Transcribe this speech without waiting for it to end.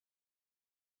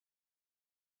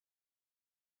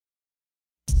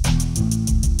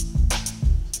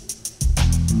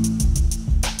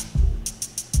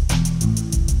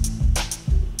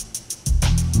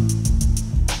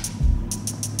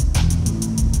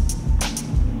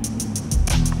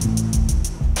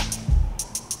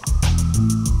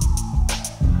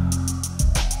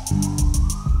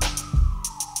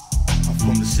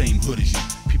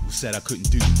said I couldn't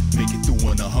do. Make it through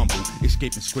on the humble,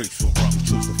 escaping scrapes from rum.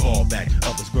 Chose to fall back,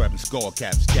 others grabbing skull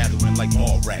caps, gathering like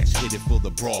mall rats. Hit it for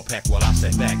the broad pack while I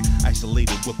sat back,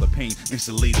 isolated with the pain,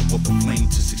 insulated with the flame.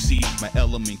 To succeed, my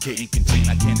element can't contain.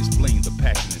 I can't explain the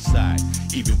passion inside.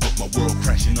 Even with my world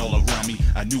crashing all around me,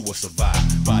 I knew I'd survive.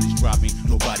 Bodies dropping,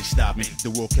 nobody stopped me. The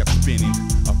world kept spinning.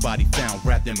 A body found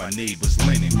wrapped in my neighbor's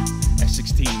linen. At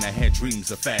 16, I had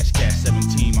dreams of fast cash.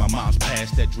 17, my mom's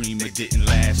passed. That dream, it didn't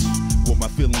last. With my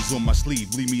feelings on my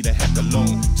sleeve, leave me the heck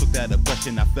alone. Took that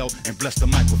aggression I felt and blessed the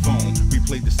microphone. We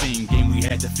played the same game, we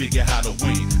had to figure how to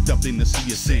win. Dumped in to see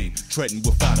you sing, treading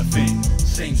without a fin.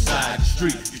 Same side of the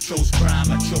street, you chose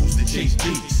crime, I chose to chase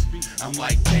beats. I'm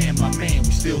like, damn, my man,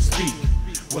 we still speak.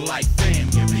 We're like, damn,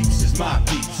 your beats is my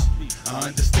beats. I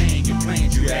understand your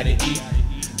plans, you had to eat.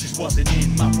 Just wasn't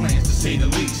in my plans, to say the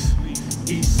least.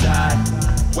 East side,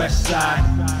 west side,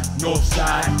 north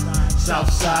side,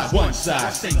 south side, one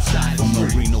side, same side. From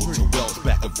Marino to Wells,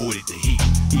 back avoided the heat.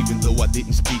 Even though I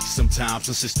didn't speak, sometimes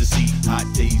consistency. Hot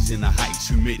days in the heights,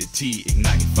 humidity,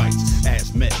 igniting fights.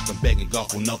 Asthmatic, I'm begging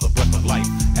God for another breath of life.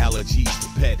 Allergies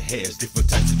to pet hairs, different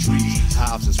types of trees.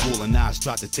 Hives and swollen eyes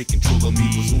tried to take control of me.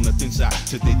 Was on the thin side,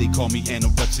 today they call me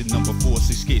anorexic. Number 4,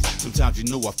 6 kids. Sometimes you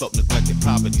know I felt neglected,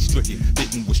 poverty stricken.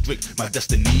 Didn't restrict my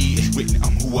destiny. It's written,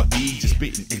 I'm who I be. Just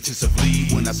spitting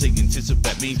intensively. When I say intensive,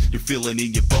 that means you feel it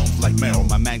in your bones like marrow.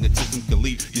 My magnetism can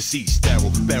leave your seed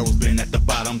sterile. Barrels been at the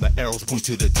bottom, the arrows point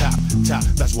to the top.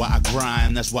 That's why I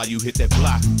grind, that's why you hit that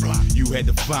block. You had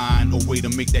to find a way to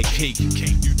make that cake.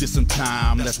 You did some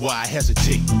time, that's why I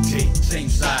hesitate. Same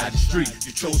side of the street,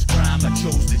 you chose crime, I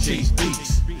chose to chase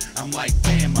beats. I'm like,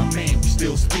 damn, my man, we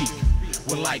still speak.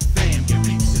 We're like, damn, your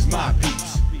beats is my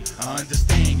beats. I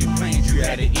understand your plans, you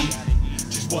had to eat.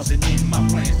 Just wasn't in my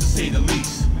plans, to say the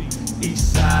least.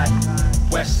 East side,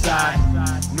 west side,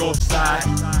 north side,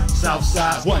 south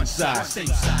side, one side, same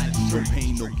side. No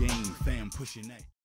pain, no gain, fam pushing that.